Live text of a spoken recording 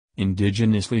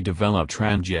indigenously developed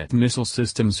ramjet missile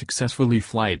system successfully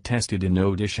flight tested in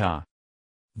Odisha.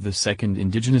 The second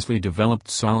indigenously developed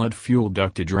solid fuel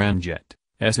ducted ramjet,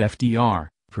 SFDR,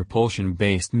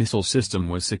 propulsion-based missile system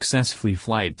was successfully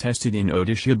flight tested in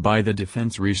Odisha by the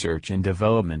Defense Research and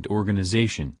Development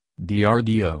Organization,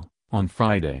 DRDO, on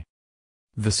Friday.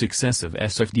 The success of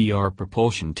SFDR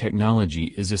propulsion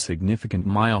technology is a significant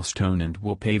milestone and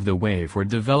will pave the way for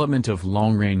development of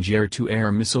long-range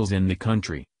air-to-air missiles in the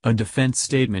country, a defense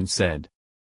statement said.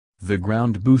 The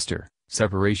ground booster,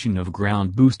 separation of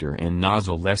ground booster and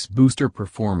nozzle-less booster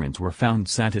performance were found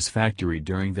satisfactory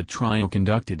during the trial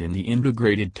conducted in the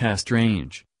Integrated Test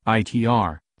Range,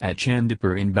 ITR, at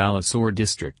Chandipur in Balasore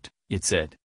district, it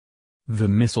said. The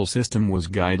missile system was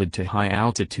guided to high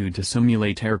altitude to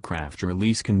simulate aircraft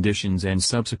release conditions and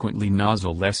subsequently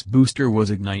nozzle-less booster was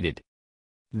ignited.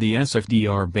 The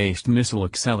SFDR-based missile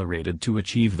accelerated to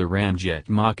achieve the ramjet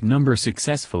Mach number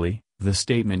successfully, the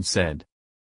statement said.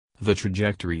 The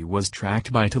trajectory was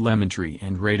tracked by telemetry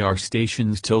and radar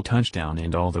stations till touchdown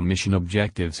and all the mission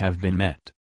objectives have been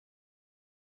met.